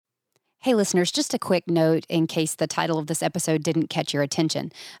Hey, listeners, just a quick note in case the title of this episode didn't catch your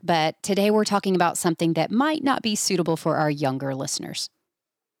attention. But today we're talking about something that might not be suitable for our younger listeners.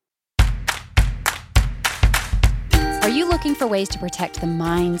 Are you looking for ways to protect the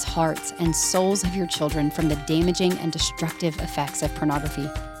minds, hearts, and souls of your children from the damaging and destructive effects of pornography?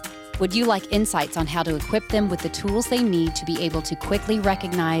 Would you like insights on how to equip them with the tools they need to be able to quickly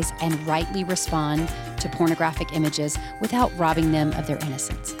recognize and rightly respond to pornographic images without robbing them of their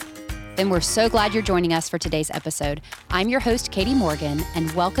innocence? Then we're so glad you're joining us for today's episode. I'm your host, Katie Morgan, and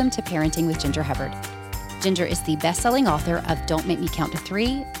welcome to Parenting with Ginger Hubbard. Ginger is the best-selling author of Don't Make Me Count to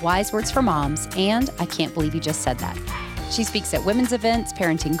 3, Wise Words for Moms, and I Can't Believe You Just Said That. She speaks at women's events,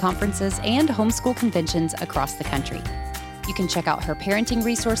 parenting conferences, and homeschool conventions across the country. You can check out her parenting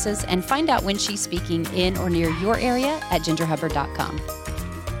resources and find out when she's speaking in or near your area at gingerhubbard.com.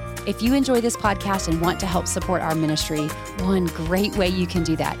 If you enjoy this podcast and want to help support our ministry, one great way you can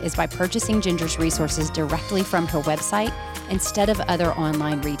do that is by purchasing Ginger's resources directly from her website instead of other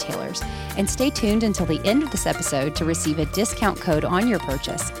online retailers. And stay tuned until the end of this episode to receive a discount code on your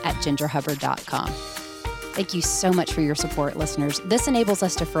purchase at gingerhubbard.com. Thank you so much for your support, listeners. This enables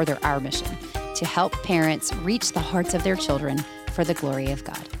us to further our mission to help parents reach the hearts of their children for the glory of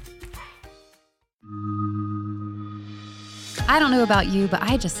God. I don't know about you, but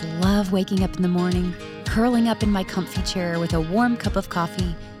I just love waking up in the morning, curling up in my comfy chair with a warm cup of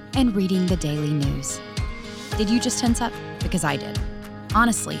coffee, and reading the daily news. Did you just tense up? Because I did.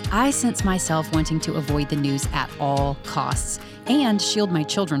 Honestly, I sense myself wanting to avoid the news at all costs and shield my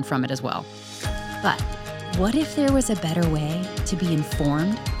children from it as well. But what if there was a better way to be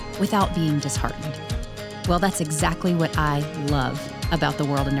informed without being disheartened? Well, that's exactly what I love about the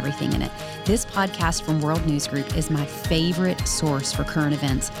world and everything in it. This podcast from World News Group is my favorite source for current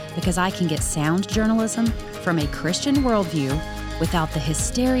events because I can get sound journalism from a Christian worldview without the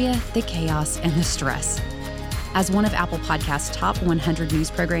hysteria, the chaos, and the stress. As one of Apple Podcast's top 100 news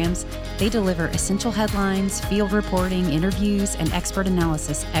programs, they deliver essential headlines, field reporting, interviews, and expert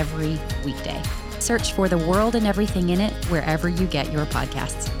analysis every weekday. Search for The World and Everything in It wherever you get your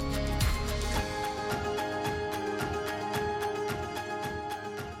podcasts.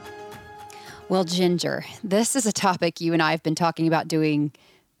 Well, Ginger, this is a topic you and I have been talking about doing,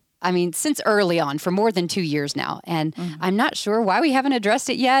 since early on, for more than 2 years now. And I'm not sure why we haven't addressed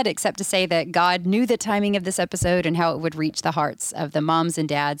it yet, except to say that God knew the timing of this episode and how it would reach the hearts of the moms and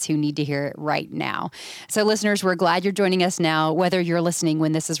dads who need to hear it right now. So listeners, we're glad you're joining us now, whether you're listening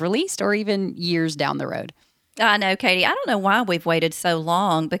when this is released or even years down the road. I know, Katie. I don't know why we've waited so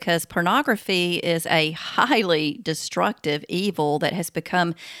long because pornography is a highly destructive evil that has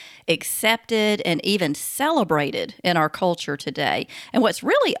become accepted and even celebrated in our culture today. And what's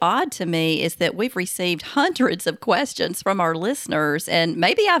really odd to me is that we've received hundreds of questions from our listeners, and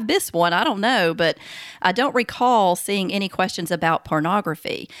maybe I've missed one, I don't know, but I don't recall seeing any questions about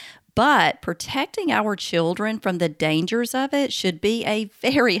pornography. But protecting our children from the dangers of it should be a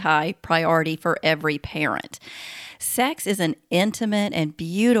very high priority for every parent. Sex is an intimate and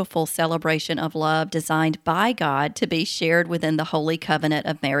beautiful celebration of love designed by God to be shared within the holy covenant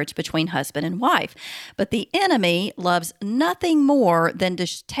of marriage between husband and wife. But the enemy loves nothing more than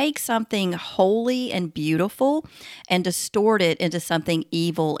to take something holy and beautiful and distort it into something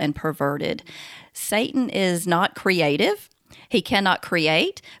evil and perverted. Satan is not creative. He cannot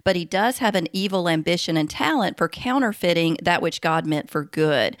create, but he does have an evil ambition and talent for counterfeiting that which God meant for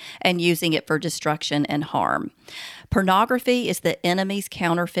good and using it for destruction and harm. Pornography is the enemy's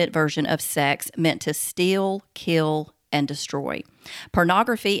counterfeit version of sex meant to steal, kill, and destroy.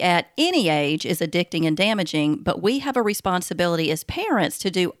 Pornography at any age is addicting and damaging, but we have a responsibility as parents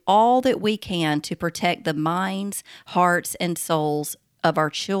to do all that we can to protect the minds, hearts, and souls of our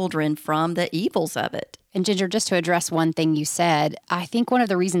children from the evils of it. And Ginger, just to address one thing you said, I think one of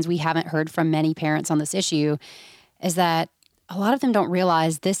the reasons we haven't heard from many parents on this issue is that a lot of them don't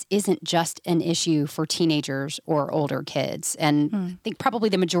realize this isn't just an issue for teenagers or older kids. And I think probably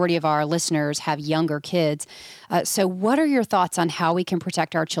the majority of our listeners have younger kids. So what are your thoughts on how we can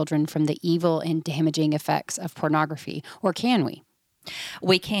protect our children from the evil and damaging effects of pornography? Or can we?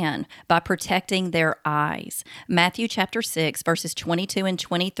 We can, by protecting their eyes. Matthew chapter 6, verses 22 and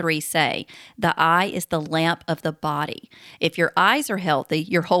 23 say, "The eye is the lamp of the body. If your eyes are healthy,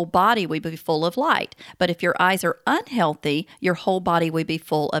 your whole body will be full of light. But if your eyes are unhealthy, your whole body will be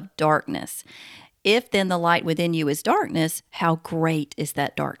full of darkness. If then the light within you is darkness, how great is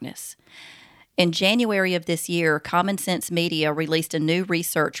that darkness?" In January of this year, Common Sense Media released a new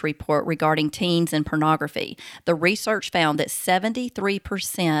research report regarding teens and pornography. The research found that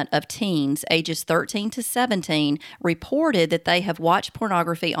 73% of teens ages 13 to 17 reported that they have watched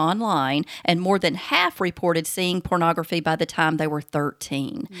pornography online, and more than half reported seeing pornography by the time they were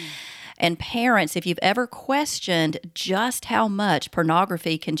 13. And parents, if you've ever questioned just how much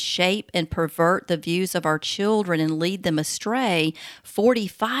pornography can shape and pervert the views of our children and lead them astray,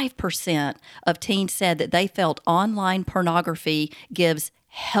 45% of teens said that they felt online pornography gives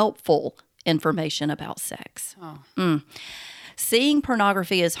helpful information about sex. Seeing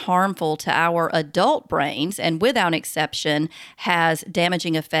pornography is harmful to our adult brains and, without exception, has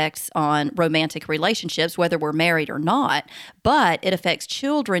damaging effects on romantic relationships, whether we're married or not, but it affects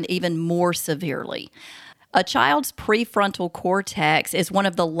children even more severely. A child's prefrontal cortex is one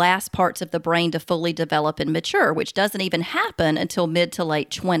of the last parts of the brain to fully develop and mature, which doesn't even happen until mid to late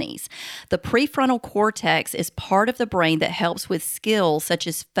 20s. The prefrontal cortex is part of the brain that helps with skills such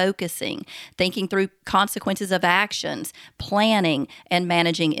as focusing, thinking through consequences of actions, planning, and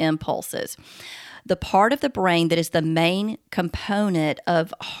managing impulses. The part of the brain that is the main component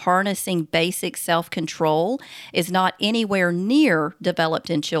of harnessing basic self-control is not anywhere near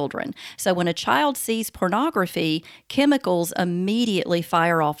developed in children. So when a child sees pornography, chemicals immediately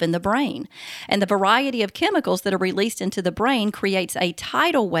fire off in the brain. And the variety of chemicals that are released into the brain creates a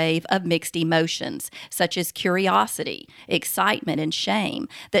tidal wave of mixed emotions, such as curiosity, excitement, and shame,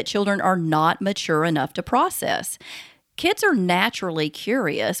 that children are not mature enough to process. Kids are naturally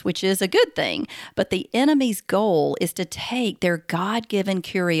curious, which is a good thing, but the enemy's goal is to take their God-given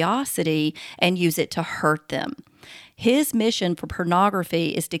curiosity and use it to hurt them. His mission for pornography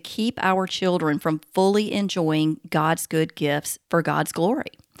is to keep our children from fully enjoying God's good gifts for God's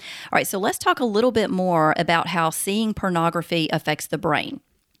glory. All right, so let's talk a little bit more about how seeing pornography affects the brain.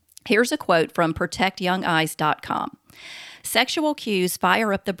 Here's a quote from protectyoungeyes.com. Sexual cues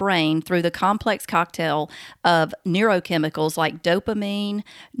fire up the brain through the complex cocktail of neurochemicals like dopamine,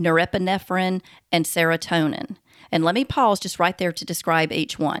 norepinephrine, and serotonin. And let me pause just right there to describe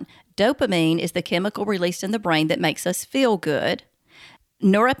each one. Dopamine is the chemical released in the brain that makes us feel good.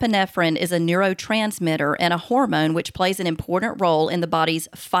 Norepinephrine is a neurotransmitter and a hormone which plays an important role in the body's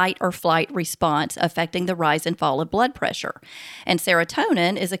fight or flight response, affecting the rise and fall of blood pressure. And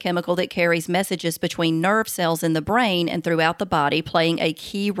serotonin is a chemical that carries messages between nerve cells in the brain and throughout the body, playing a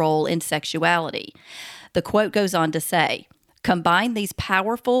key role in sexuality. The quote goes on to say, "Combine these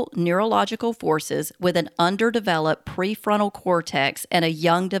powerful neurological forces with an underdeveloped prefrontal cortex, and a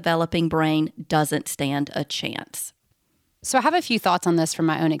young developing brain doesn't stand a chance." So I have a few thoughts on this from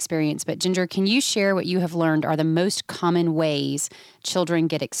my own experience, but Ginger, can you share what you have learned are the most common ways children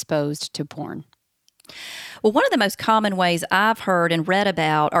get exposed to porn? Well, one of the most common ways I've heard and read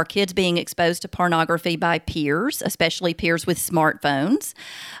about are kids being exposed to pornography by peers, especially peers with smartphones.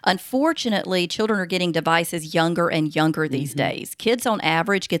 Unfortunately, children are getting devices younger and younger these days. Kids on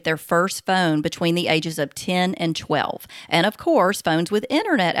average get their first phone between the ages of 10 and 12. And of course, phones with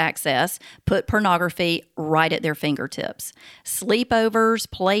internet access put pornography right at their fingertips. Sleepovers,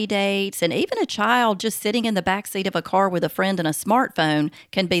 play dates, and even a child just sitting in the backseat of a car with a friend and a smartphone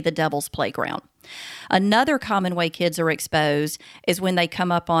can be the devil's playground. Another common way kids are exposed is when they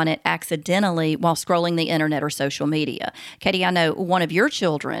come up on it accidentally while scrolling the internet or social media. Katie, I know one of your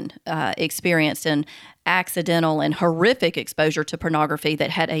children experienced an accidental and horrific exposure to pornography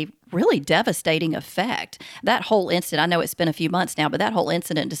that had a really devastating effect. That whole incident, I know it's been a few months now, but that whole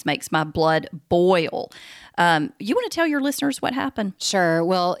incident just makes my blood boil. You want to tell your listeners what happened? Sure.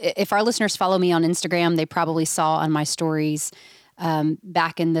 Well, if our listeners follow me on Instagram, they probably saw on my stories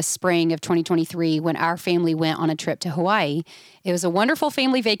back in the spring of 2023 when our family went on a trip to Hawaii. It was a wonderful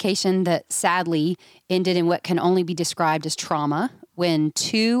family vacation that sadly ended in what can only be described as trauma when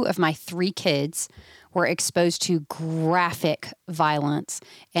 2 of my 3 kids were exposed to graphic violence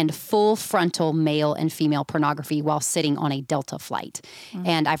and full frontal male and female pornography while sitting on a Delta flight.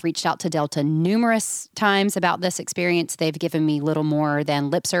 And I've reached out to Delta numerous times about this experience. They've given me little more than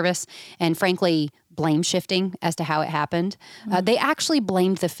lip service and frankly, blame shifting as to how it happened. They actually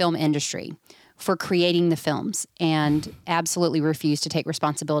blamed the film industry for creating the films and absolutely refused to take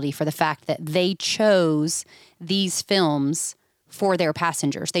responsibility for the fact that they chose these films for their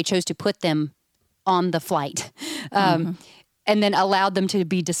passengers. They chose to put them on the flight and then allowed them to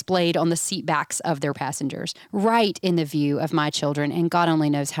be displayed on the seat backs of their passengers, right in the view of my children, and God only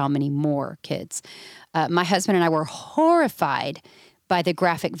knows how many more kids. My husband and I were horrified by the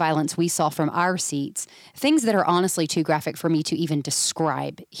graphic violence we saw from our seats, things that are honestly too graphic for me to even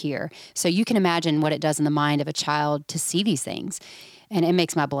describe here. So you can imagine what it does in the mind of a child to see these things, and it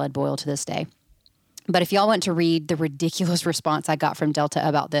makes my blood boil to this day. But if y'all want to read the ridiculous response I got from Delta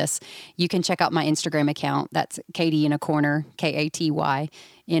about this, you can check out my Instagram account. That's Katie in a corner, Katy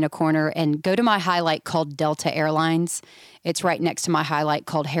in a corner, and go to my highlight called Delta Airlines. It's right next to my highlight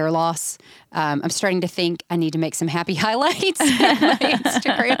called hair loss. I'm starting to think I need to make some happy highlights on my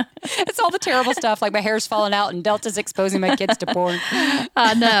Instagram. It's all the terrible stuff, like my hair's falling out and Delta's exposing my kids to porn.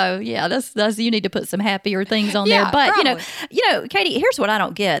 I know. Yeah, that's you need to put some happier things on there. But probably. you know, Katie, here's what I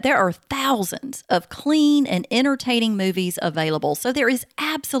don't get. There are thousands of clean and entertaining movies available. So there is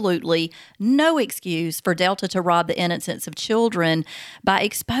absolutely no excuse for Delta to rob the innocence of children by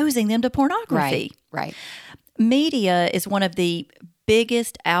exposing them to pornography. Right. Media is one of the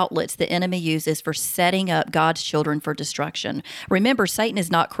biggest outlets the enemy uses for setting up God's children for destruction. Remember, Satan is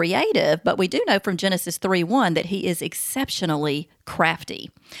not creative, but we do know from Genesis 3:1 that he is exceptionally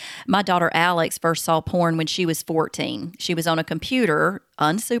crafty. My daughter Alex first saw porn when she was 14. She was on a computer,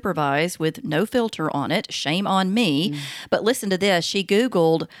 unsupervised, with no filter on it. Shame on me. But listen to this. She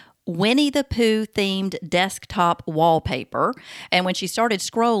Googled Winnie the Pooh themed desktop wallpaper. And when she started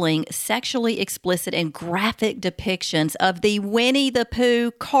scrolling, sexually explicit and graphic depictions of the Winnie the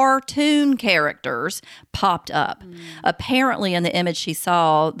Pooh cartoon characters popped up. Apparently, in the image she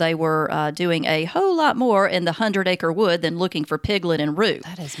saw, they were doing a whole lot more in the 100-acre wood than looking for Piglet and Roo.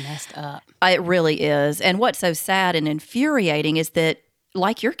 That is messed up. It really is. And what's so sad and infuriating is that,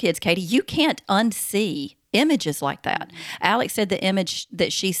 like your kids, Katie, you can't unsee images like that. Alex said the image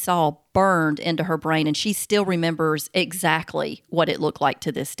that she saw burned into her brain, and she still remembers exactly what it looked like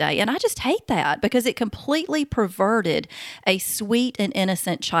to this day. And I just hate that because it completely perverted a sweet and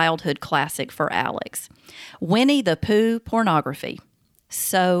innocent childhood classic for Alex. Winnie the Pooh pornography.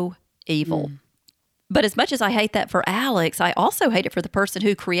 So evil. But as much as I hate that for Alex, I also hate it for the person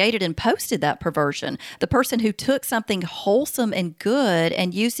who created and posted that perversion, the person who took something wholesome and good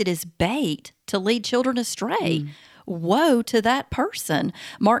and used it as bait to lead children astray. Woe to that person.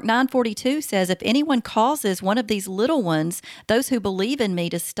 Mark 9:42 says, if anyone causes one of these little ones, those who believe in me,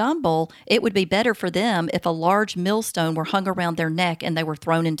 to stumble, it would be better for them if a large millstone were hung around their neck and they were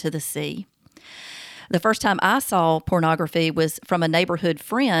thrown into the sea. The first time I saw pornography was from a neighborhood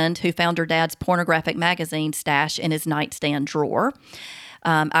friend who found her dad's pornographic magazine stashed in his nightstand drawer.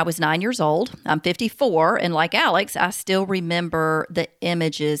 I was 9 years old. I'm 54. And like Alex, I still remember the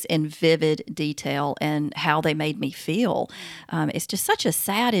images in vivid detail and how they made me feel. It's just such a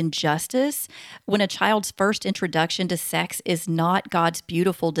sad injustice when a child's first introduction to sex is not God's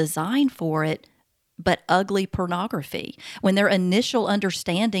beautiful design for it, but ugly pornography, when their initial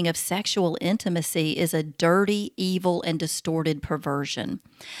understanding of sexual intimacy is a dirty, evil, and distorted perversion.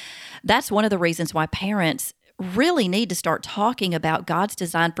 That's one of the reasons why parents really need to start talking about God's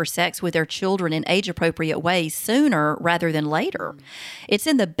design for sex with their children in age-appropriate ways sooner rather than later. It's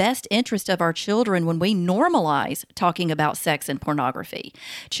in the best interest of our children when we normalize talking about sex and pornography.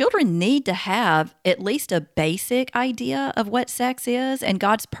 Children need to have at least a basic idea of what sex is and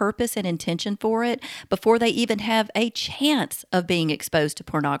God's purpose and intention for it before they even have a chance of being exposed to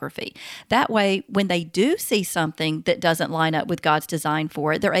pornography. That way, when they do see something that doesn't line up with God's design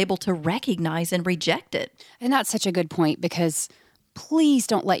for it, they're able to recognize and reject it. And that's such a good point, because please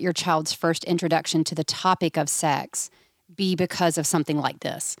don't let your child's first introduction to the topic of sex be because of something like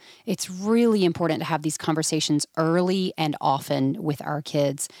this. It's really important to have these conversations early and often with our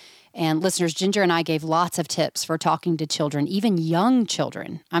kids. And listeners, Ginger and I gave lots of tips for talking to children, even young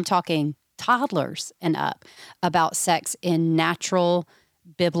children. I'm talking toddlers and up, about sex in natural,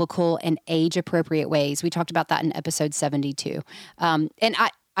 biblical, and age-appropriate ways. We talked about that in episode 72. And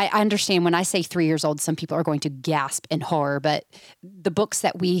I understand when I say 3 years old, some people are going to gasp in horror, but the books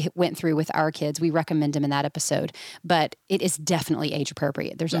that we went through with our kids, we recommend them in that episode. But it is definitely age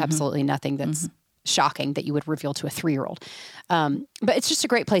appropriate. There's absolutely nothing that's shocking that you would reveal to a 3-year-old. But it's just a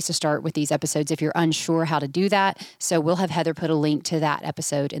great place to start with these episodes if you're unsure how to do that. So we'll have Heather put a link to that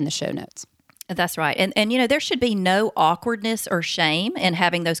episode in the show notes. That's right. And you know, there should be no awkwardness or shame in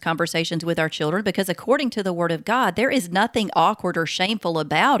having those conversations with our children, because according to the Word of God, there is nothing awkward or shameful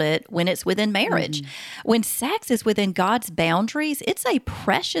about it when it's within marriage. When sex is within God's boundaries, it's a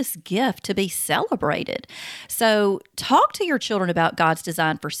precious gift to be celebrated. So talk to your children about God's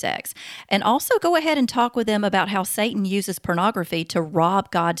design for sex, and also go ahead and talk with them about how Satan uses pornography to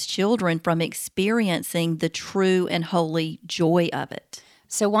rob God's children from experiencing the true and holy joy of it.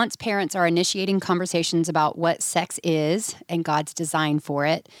 So once parents are initiating conversations about what sex is and God's design for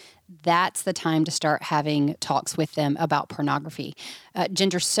it, that's the time to start having talks with them about pornography.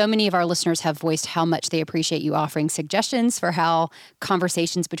 Ginger, so many of our listeners have voiced how much they appreciate you offering suggestions for how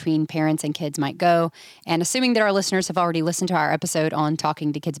conversations between parents and kids might go. And assuming that our listeners have already listened to our episode on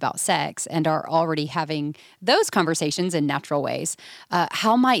talking to kids about sex and are already having those conversations in natural ways,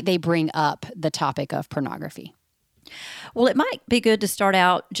 how might they bring up the topic of pornography? Well, it might be good to start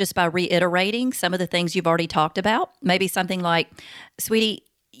out just by reiterating some of the things you've already talked about. Maybe something like, sweetie,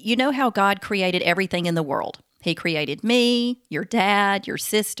 you know how God created everything in the world. He created me, your dad, your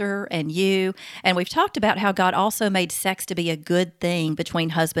sister, and you. And we've talked about how God also made sex to be a good thing between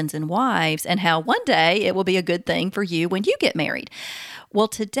husbands and wives, and how one day it will be a good thing for you when you get married. Well,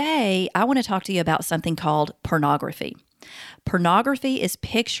 today I want to talk to you about something called pornography. Pornography is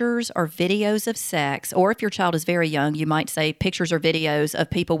pictures or videos of sex, or if your child is very young, you might say pictures or videos of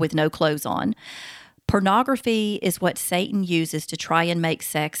people with no clothes on. Pornography is what Satan uses to try and make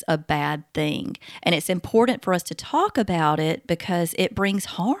sex a bad thing. And it's important for us to talk about it because it brings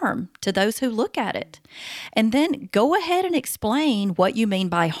harm to those who look at it. And then go ahead and explain what you mean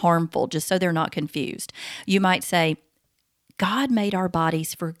by harmful, just so they're not confused. You might say, God made our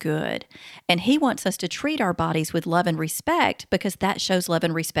bodies for good, and He wants us to treat our bodies with love and respect because that shows love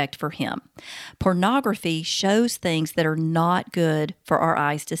and respect for Him. Pornography shows things that are not good for our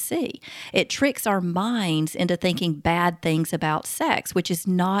eyes to see. It tricks our minds into thinking bad things about sex, which is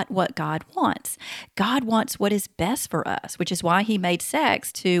not what God wants. God wants what is best for us, which is why He made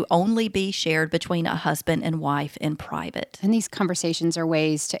sex to only be shared between a husband and wife in private. And these conversations are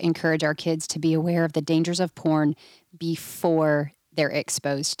ways to encourage our kids to be aware of the dangers of porn before they're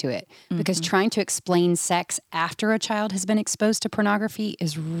exposed to it. Because trying to explain sex after a child has been exposed to pornography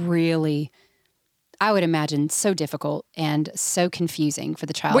is really, I would imagine, so difficult and so confusing for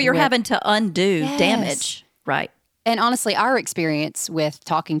the child. Well, you're having to undo damage, right? And honestly, our experience with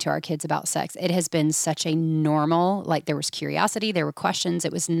talking to our kids about sex, it has been such a normal, like there was curiosity, there were questions.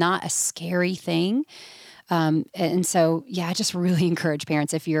 It was not a scary thing. And so, yeah, I just really encourage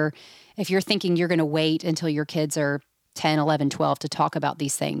parents, if you're thinking you're going to wait until your kids are 10, 11, 12 to talk about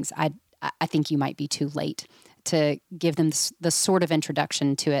these things, I think you might be too late to give them the sort of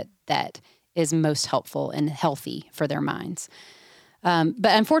introduction to it that is most helpful and healthy for their minds. But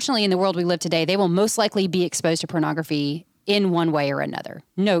unfortunately, in the world we live today, they will most likely be exposed to pornography in one way or another.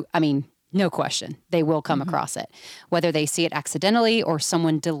 No question. They will come across it, whether they see it accidentally or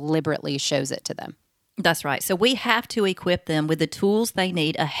someone deliberately shows it to them. That's right. So we have to equip them with the tools they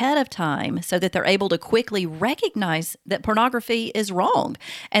need ahead of time so that they're able to quickly recognize that pornography is wrong,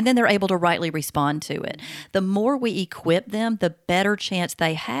 and then they're able to rightly respond to it. The more we equip them, the better chance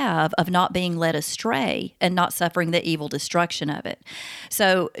they have of not being led astray and not suffering the evil destruction of it.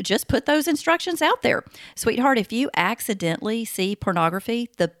 So just put those instructions out there. Sweetheart, if you accidentally see pornography,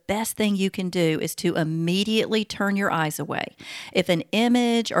 the best thing you can do is to immediately turn your eyes away. If an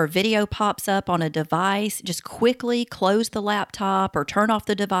image or video pops up on a device, just quickly close the laptop or turn off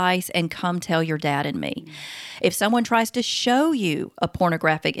the device and come tell your dad and me. If someone tries to show you a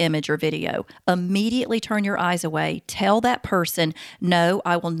pornographic image or video, immediately turn your eyes away. Tell that person, no,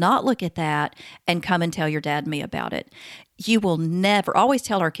 I will not look at that, and come and tell your dad and me about it. You will never, always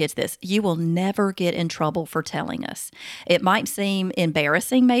tell our kids this, you will never get in trouble for telling us. It might seem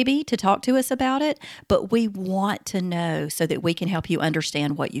embarrassing maybe to talk to us about it, but we want to know so that we can help you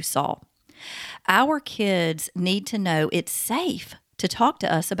understand what you saw. Our kids need to know it's safe to talk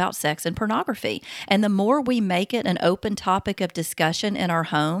to us about sex and pornography. And the more we make it an open topic of discussion in our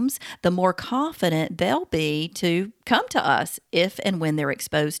homes, the more confident they'll be to come to us if and when they're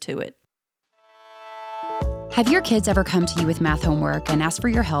exposed to it. Have your kids ever come to you with math homework and asked for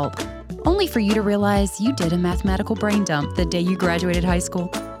your help, only for you to realize you did a mathematical brain dump the day you graduated high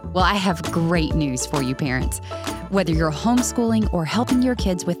school? Well, I have great news for you parents. Whether you're homeschooling or helping your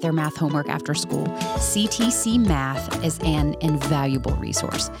kids with their math homework after school, CTC Math is an invaluable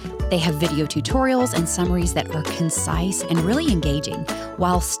resource. They have video tutorials and summaries that are concise and really engaging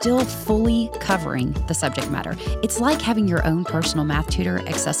while still fully covering the subject matter. It's like having your own personal math tutor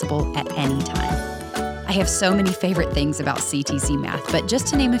accessible at any time. I have so many favorite things about CTC Math, but just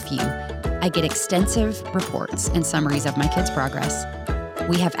to name a few, I get extensive reports and summaries of my kids' progress.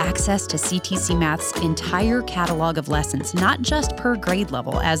 We have access to CTC Math's entire catalog of lessons, not just per grade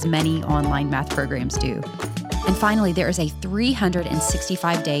level, as many online math programs do. And finally, there is a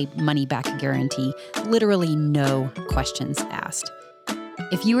 365-day money-back guarantee, literally no questions asked.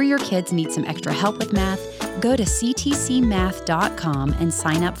 If you or your kids need some extra help with math, go to ctcmath.com and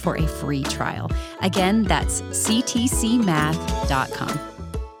sign up for a free trial. Again, that's ctcmath.com.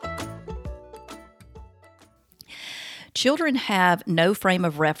 Children have no frame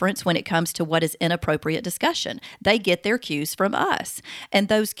of reference when it comes to what is inappropriate discussion. They get their cues from us, and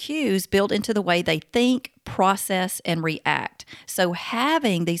those cues build into the way they think, process, and react. So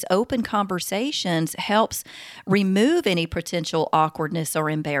having these open conversations helps remove any potential awkwardness or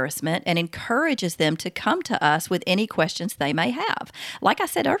embarrassment and encourages them to come to us with any questions they may have. Like I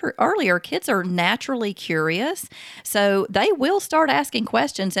said earlier, kids are naturally curious, so they will start asking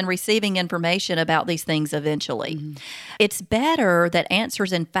questions and receiving information about these things eventually. Mm-hmm. It's better that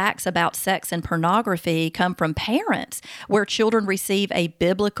answers and facts about sex and pornography come from parents, where children receive a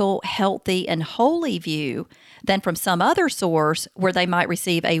biblical, healthy, and holy view than from some other source where they might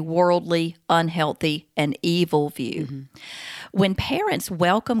receive a worldly, unhealthy, and evil view. Mm-hmm. When parents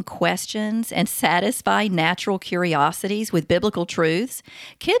welcome questions and satisfy natural curiosities with biblical truths,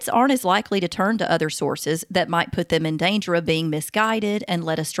 kids aren't as likely to turn to other sources that might put them in danger of being misguided and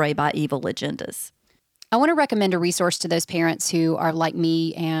led astray by evil agendas. I want to recommend a resource to those parents who are like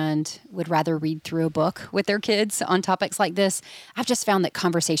me and would rather read through a book with their kids on topics like this. I've just found that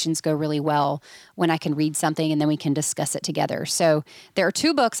conversations go really well when I can read something and then we can discuss it together. So there are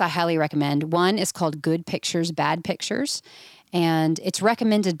 2 books I highly recommend. One is called Good Pictures, Bad Pictures, and it's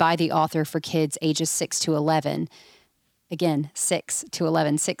recommended by the author for kids ages 6 to 11. Again, 6 to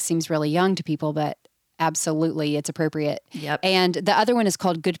 11. 6 seems really young to people, but absolutely it's appropriate. Yep. And the other one is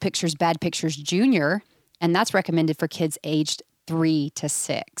called Good Pictures, Bad Pictures Junior, and that's recommended for kids aged 3 to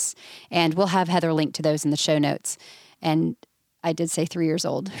 6. And we'll have Heather link to those in the show notes. And I did say 3 years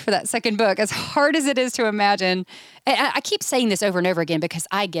old for that second book, as hard as it is to imagine. And I keep saying this over and over again because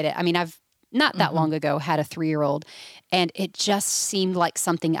I get it. I mean, I've not that long ago had a 3-year-old, and it just seemed like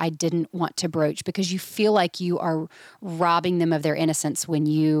something I didn't want to broach because you feel like you are robbing them of their innocence when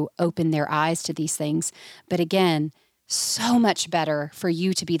you open their eyes to these things. But again, so much better for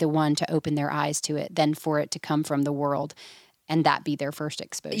you to be the one to open their eyes to it than for it to come from the world and that be their first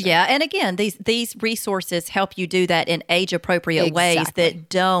exposure. Yeah, and again, these resources help you do that in age-appropriate ways that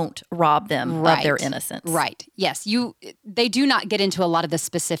don't rob them of their innocence. Right. Yes, they do not get into a lot of the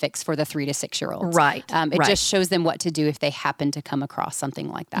specifics for the 3 to 6-year-olds. Right. It just shows them what to do if they happen to come across something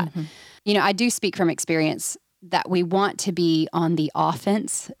like that. Mm-hmm. You know, I do speak from experience that we want to be on the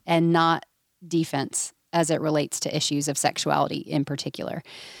offense and not defense as it relates to issues of sexuality in particular.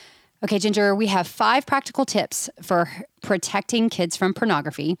 Okay, Ginger, we have 5 practical tips for protecting kids from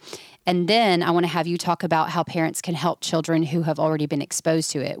pornography. And then I want to have you talk about how parents can help children who have already been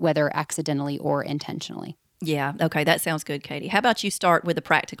exposed to it, whether accidentally or intentionally. Yeah, okay, that sounds good, Katie. How about you start with the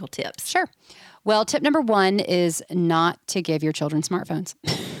practical tips? Sure. Well, tip number 1 is not to give your children smartphones.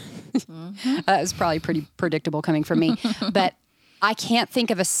 Mm-hmm. It's probably pretty predictable coming from me, but I can't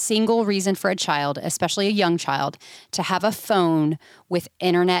think of a single reason for a child, especially a young child, to have a phone with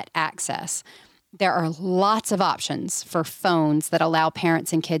internet access. There are lots of options for phones that allow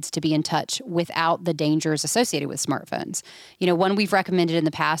parents and kids to be in touch without the dangers associated with smartphones. You know, one we've recommended in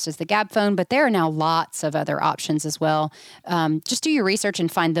the past is the Gab phone, but there are now lots of other options as well. Just do your research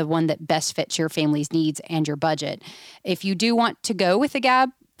and find the one that best fits your family's needs and your budget. If you do want to go with the Gab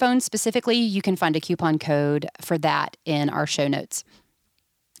phone specifically, you can find a coupon code for that in our show notes.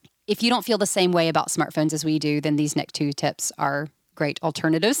 If you don't feel the same way about smartphones as we do, then these next 2 tips are great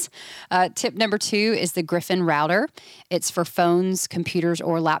alternatives. Tip number 2 is the Griffin router. It's for phones, computers,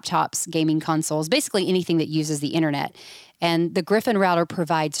 or laptops, gaming consoles, basically anything that uses the internet. And the Griffin router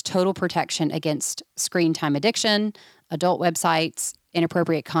provides total protection against screen time addiction, adult websites,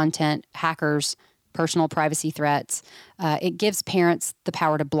 inappropriate content, hackers, personal privacy threats. It gives parents the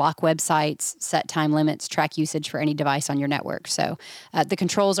power to block websites, set time limits, track usage for any device on your network. So the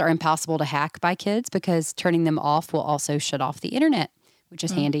controls are impossible to hack by kids because turning them off will also shut off the internet, which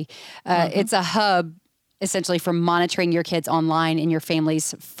is handy. It's a hub essentially for monitoring your kids online in your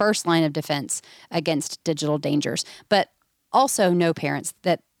family's first line of defense against digital dangers. But also know, parents,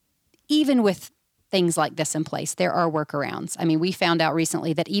 that even with things like this in place, there are workarounds. I mean, we found out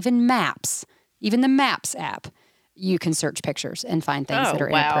recently that even the Maps app, you can search pictures and find things that are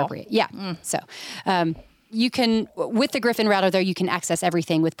inappropriate. Yeah. So you can, with the Griffin router, though, you can access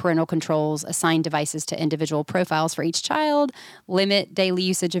everything with parental controls, assign devices to individual profiles for each child, limit daily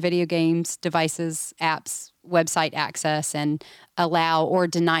usage of video games, devices, apps, website access, and allow or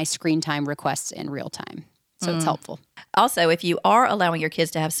deny screen time requests in real time. So it's helpful. Also, if you are allowing your kids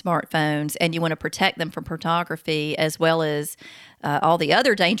to have smartphones and you want to protect them from pornography as well as all the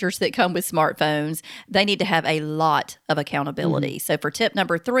other dangers that come with smartphones, they need to have a lot of accountability. So for tip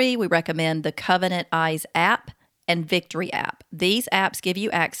number 3, we recommend the Covenant Eyes app and Victory app. These apps give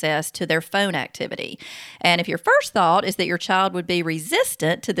you access to their phone activity. And if your first thought is that your child would be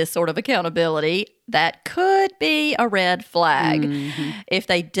resistant to this sort of accountability, that could be a red flag. If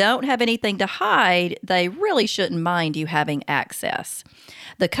they don't have anything to hide, they really shouldn't mind you having access.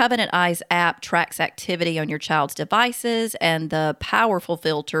 The Covenant Eyes app tracks activity on your child's devices, and the powerful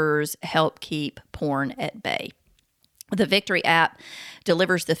filters help keep porn at bay. The Victory app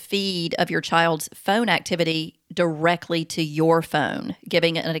delivers the feed of your child's phone activity directly to your phone,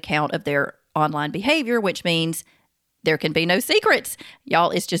 giving an account of their online behavior, which means there can be no secrets.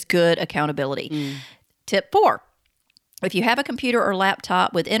 Y'all, it's just good accountability. Tip 4. If you have a computer or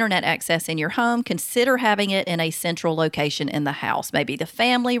laptop with internet access in your home, consider having it in a central location in the house, maybe the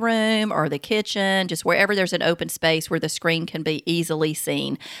family room or the kitchen, just wherever there's an open space where the screen can be easily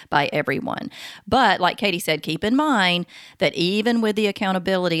seen by everyone. But like Katie said, keep in mind that even with the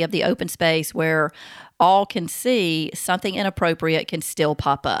accountability of the open space where all can see, something inappropriate can still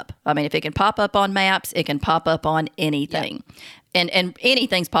pop up. I mean, if it can pop up on maps, it can pop up on anything. Yep. And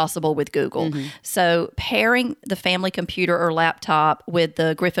anything's possible with Google. So pairing the family computer or laptop with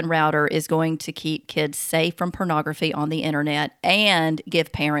the Griffin router is going to keep kids safe from pornography on the internet and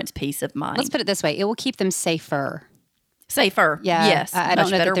give parents peace of mind. Let's put it this way. It will keep them safer. Safer. Yeah. Yes. I don't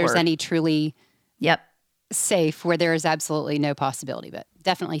know that there's any truly safe where there is absolutely no possibility, but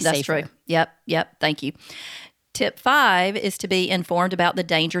definitely safer. That's true. Yep. Thank you. Tip 5 is to be informed about the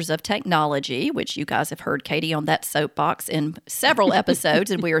dangers of technology, which you guys have heard Katie on that soapbox in several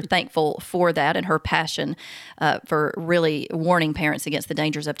episodes, and we are thankful for that and her passion for really warning parents against the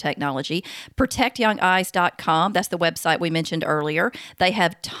dangers of technology. ProtectYoungEyes.com, that's the website we mentioned earlier. They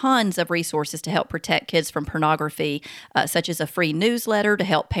have tons of resources to help protect kids from pornography, such as a free newsletter to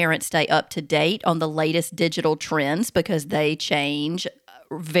help parents stay up to date on the latest digital trends because they change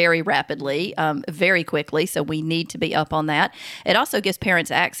very rapidly, very quickly, so we need to be up on that. It also gives parents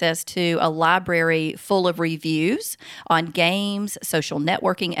access to a library full of reviews on games, social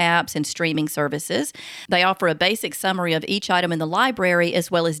networking apps, and streaming services. They offer a basic summary of each item in the library as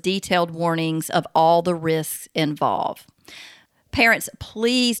well as detailed warnings of all the risks involved. Parents,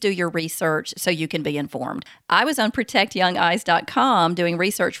 please do your research so you can be informed. I was on ProtectYoungEyes.com doing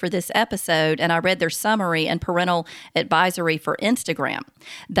research for this episode, and I read their summary and parental advisory for Instagram.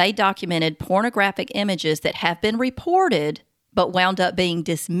 They documented pornographic images that have been reported but wound up being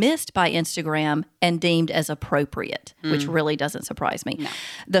dismissed by Instagram and deemed as appropriate, which really doesn't surprise me. No.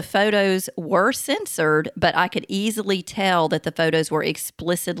 The photos were censored, but I could easily tell that the photos were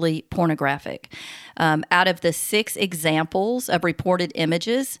explicitly pornographic. Out of the 6 examples of reported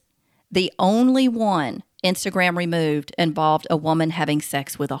images, the only one Instagram removed involved a woman having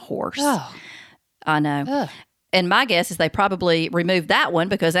sex with a horse. Oh. I know. Ugh. And my guess is they probably removed that one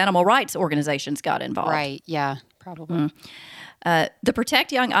because animal rights organizations got involved. Right, yeah, probably. The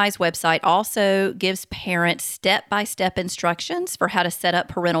Protect Young Eyes website also gives parents step-by-step instructions for how to set up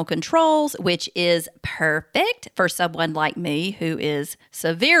parental controls, which is perfect for someone like me who is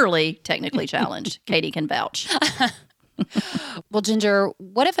severely technically challenged. Katie can vouch. Well, Ginger,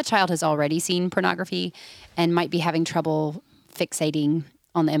 what if a child has already seen pornography and might be having trouble fixating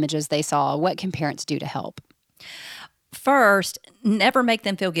on the images they saw? What can parents do to help? First, never make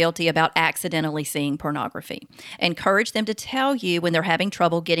them feel guilty about accidentally seeing pornography. Encourage them to tell you when they're having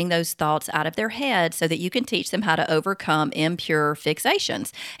trouble getting those thoughts out of their head so that you can teach them how to overcome impure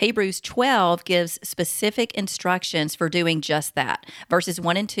fixations. Hebrews 12 gives specific instructions for doing just that. Verses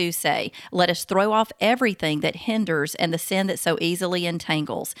 1 and 2 say, "Let us throw off everything that hinders and the sin that so easily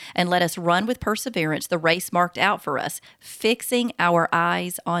entangles, and let us run with perseverance the race marked out for us, fixing our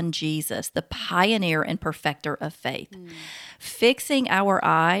eyes on Jesus, the pioneer and perfecter of faith." Fixing our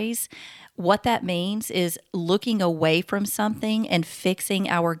eyes, what that means is looking away from something and fixing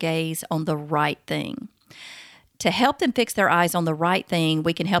our gaze on the right thing. To help them fix their eyes on the right thing,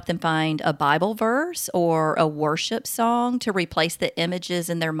 we can help them find a Bible verse or a worship song to replace the images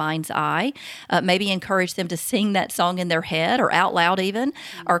in their mind's eye. Maybe encourage them to sing that song in their head or out loud even,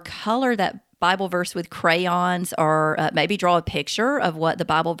 or color that Bible verse with crayons, or maybe draw a picture of what the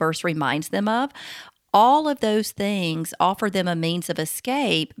Bible verse reminds them of. All of those things offer them a means of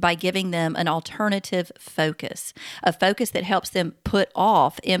escape by giving them an alternative focus, a focus that helps them put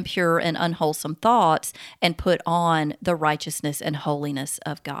off impure and unwholesome thoughts and put on the righteousness and holiness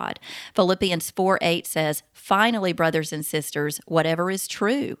of God. Philippians 4:8 says, "Finally, brothers and sisters, whatever is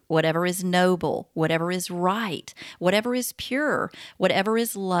true, whatever is noble, whatever is right, whatever is pure, whatever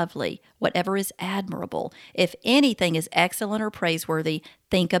is lovely, whatever is admirable, if anything is excellent or praiseworthy,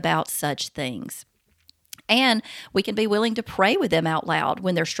 think about such things." And we can be willing to pray with them out loud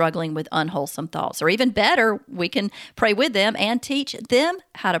when they're struggling with unwholesome thoughts. Or even better, we can pray with them and teach them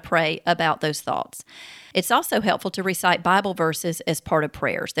how to pray about those thoughts. It's also helpful to recite Bible verses as part of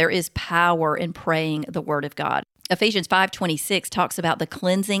prayers. There is power in praying the Word of God. Ephesians 5:26 talks about the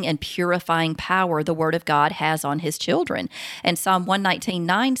cleansing and purifying power the Word of God has on His children. And Psalm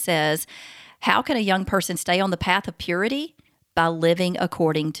 119:9 says, "How can a young person stay on the path of purity? By living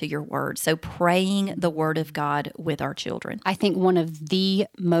according to your word." So praying the Word of God with our children. I think one of the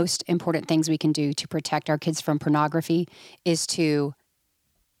most important things we can do to protect our kids from pornography is to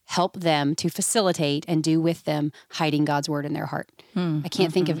help them, to facilitate and do with them hiding God's Word in their heart. I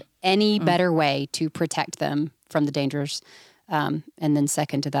can't think of any better way to protect them from the dangers. And then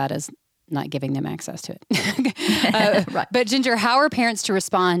second to that is not giving them access to it. Right. But Ginger, how are parents to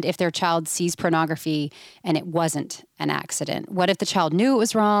respond if their child sees pornography and it wasn't an accident? What if the child knew it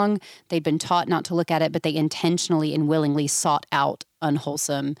was wrong, they'd been taught not to look at it, but they intentionally and willingly sought out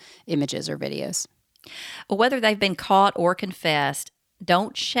unwholesome images or videos? Well, whether they've been caught or confessed,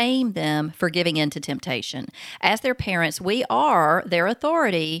 don't shame them for giving in to temptation. As their parents, we are their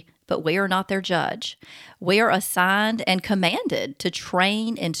authority, but we are not their judge. We are assigned and commanded to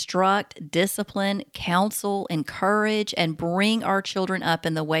train, instruct, discipline, counsel, encourage, and bring our children up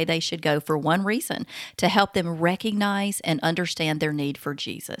in the way they should go for one reason: to help them recognize and understand their need for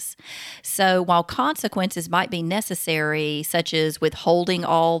Jesus. So while consequences might be necessary, such as withholding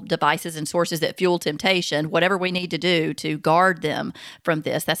all devices and sources that fuel temptation, whatever we need to do to guard them from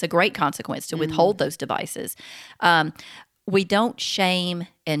this, that's a great consequence, to withhold those devices. We don't shame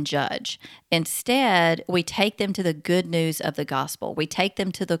and judge. Instead, we take them to the good news of the gospel. We take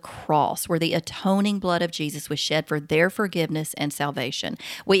them to the cross where the atoning blood of Jesus was shed for their forgiveness and salvation.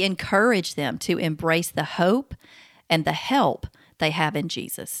 We encourage them to embrace the hope and the help they have in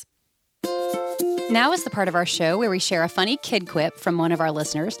Jesus. Now is the part of our show where we share a funny kid quip from one of our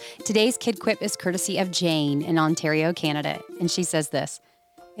listeners. Today's kid quip is courtesy of Jane in Ontario, Canada. And she says this: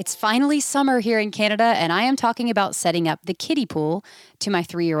 "It's finally summer here in Canada, and I am talking about setting up the kiddie pool to my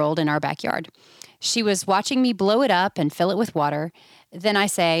 3-year-old in our backyard. She was watching me blow it up and fill it with water. Then I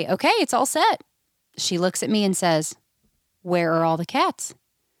say, 'Okay, it's all set.' She looks at me and says, 'Where are all the cats?'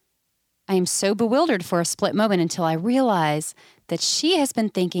 I am so bewildered for a split moment until I realize that she has been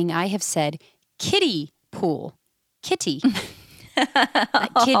thinking I have said kiddie pool. Kitty.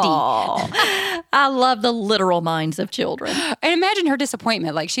 Kiddie. I love the literal minds of children. And imagine her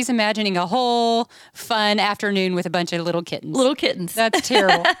disappointment. Like, she's imagining a whole fun afternoon with a bunch of little kittens. Little kittens. That's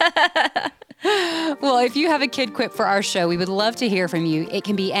terrible. Well, if you have a kid quip for our show, we would love to hear from you. It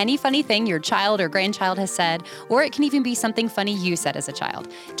can be any funny thing your child or grandchild has said, or it can even be something funny you said as a child.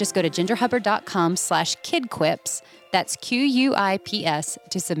 Just go to gingerhubbard.com/kidquips. That's QUIPS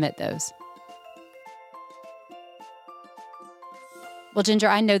to submit those. Well, Ginger,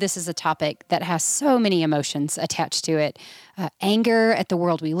 I know this is a topic that has so many emotions attached to it. Anger at the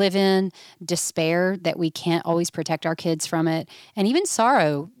world we live in, despair that we can't always protect our kids from it, and even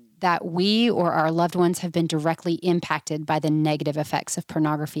sorrow that we or our loved ones have been directly impacted by the negative effects of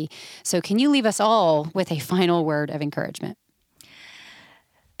pornography. So can you leave us all with a final word of encouragement?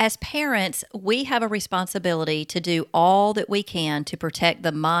 As parents, we have a responsibility to do all that we can to protect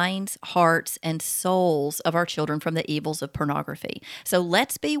the minds, hearts, and souls of our children from the evils of pornography. So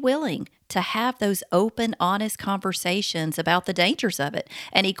let's be willing to have those open, honest conversations about the dangers of it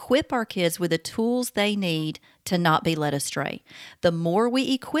and equip our kids with the tools they need to not be led astray. The more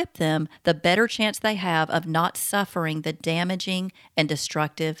we equip them, the better chance they have of not suffering the damaging and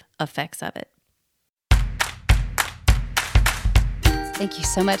destructive effects of it. Thank you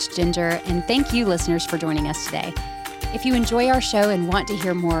so much, Ginger, and thank you, listeners, for joining us today. If you enjoy our show and want to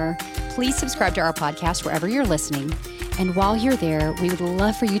hear more, please subscribe to our podcast wherever you're listening. And while you're there, we would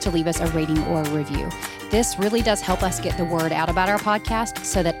love for you to leave us a rating or a review. This really does help us get the word out about our podcast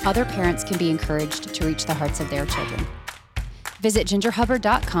so that other parents can be encouraged to reach the hearts of their children. Visit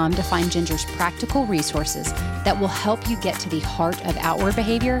gingerhubbard.com to find Ginger's practical resources that will help you get to the heart of outward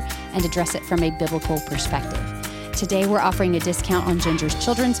behavior and address it from a biblical perspective. Today, we're offering a discount on Ginger's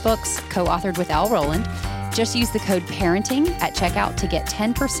children's books, co-authored with Al Rowland. Just use the code PARENTING at checkout to get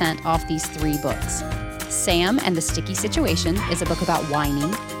 10% off these 3 books. Sam and the Sticky Situation is a book about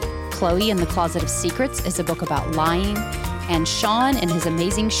whining. Chloe and the Closet of Secrets is a book about lying. And Sean and his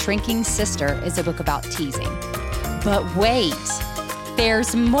amazing shrinking sister is a book about teasing. But wait,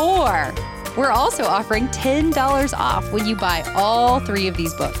 there's more. We're also offering $10 off when you buy all 3 of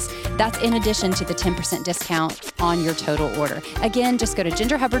these books. That's in addition to the 10% discount on your total order. Again, just go to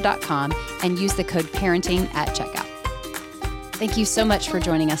gingerhubbard.com and use the code PARENTING at checkout. Thank you so much for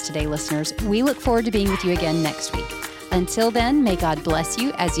joining us today, listeners. We look forward to being with you again next week. Until then, may God bless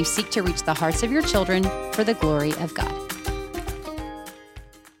you as you seek to reach the hearts of your children for the glory of God.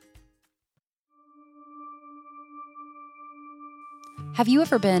 Have you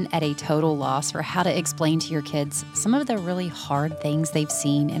ever been at a total loss for how to explain to your kids some of the really hard things they've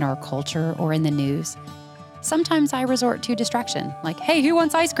seen in our culture or in the news? Sometimes I resort to distraction, like, hey, who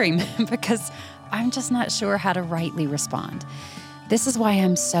wants ice cream? Because I'm just not sure how to rightly respond. This is why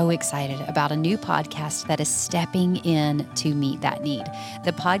I'm so excited about a new podcast that is stepping in to meet that need.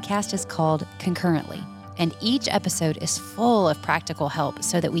 The podcast is called Concurrently, and each episode is full of practical help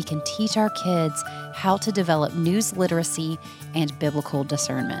so that we can teach our kids how to develop news literacy and biblical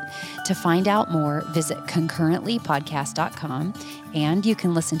discernment. To find out more, visit concurrentlypodcast.com, and you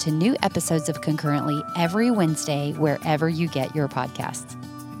can listen to new episodes of Concurrently every Wednesday wherever you get your podcasts.